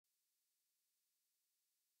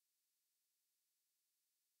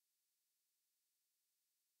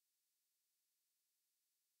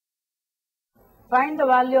Find the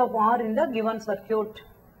value of R in the given circuit.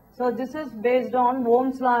 So this is based on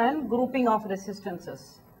Ohm's law and grouping of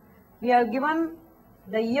resistances. We have given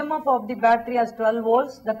the EMF of the battery as 12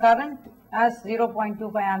 volts, the current as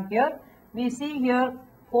 0.25 ampere. We see here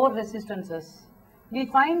 4 resistances. We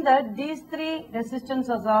find that these 3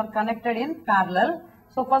 resistances are connected in parallel.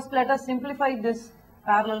 So first let us simplify this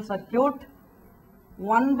parallel circuit.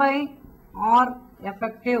 1 by R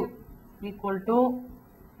effective equal to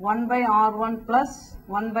 1 by R1 plus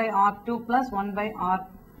 1 by R2 plus 1 by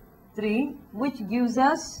R3, which gives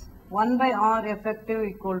us 1 by R effective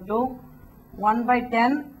equal to 1 by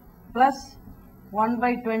 10 plus 1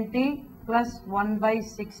 by 20 plus 1 by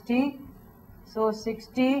 60. So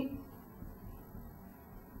 60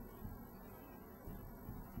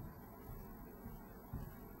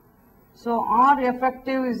 so R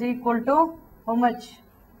effective is equal to how much?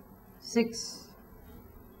 6.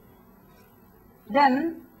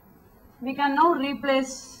 Then we can now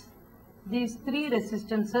replace these 3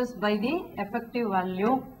 resistances by the effective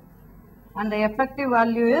value, and the effective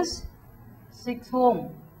value is 6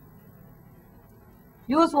 ohm.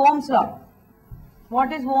 Use Ohm's law.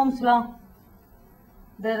 What is Ohm's law?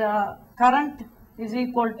 The current is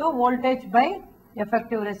equal to voltage by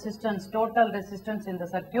effective resistance, total resistance in the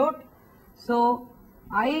circuit. So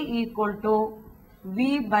I equal to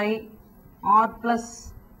V by R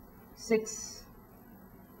plus 6,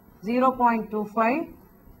 0.25,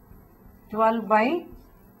 12 by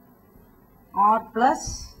R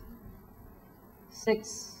plus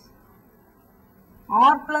 6.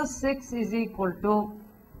 R plus 6 is equal to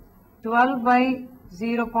 12 by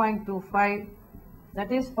 0.25,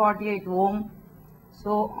 that is 48 ohm.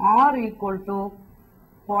 So R equal to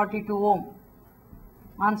 42 ohm.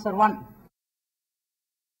 Answer 1.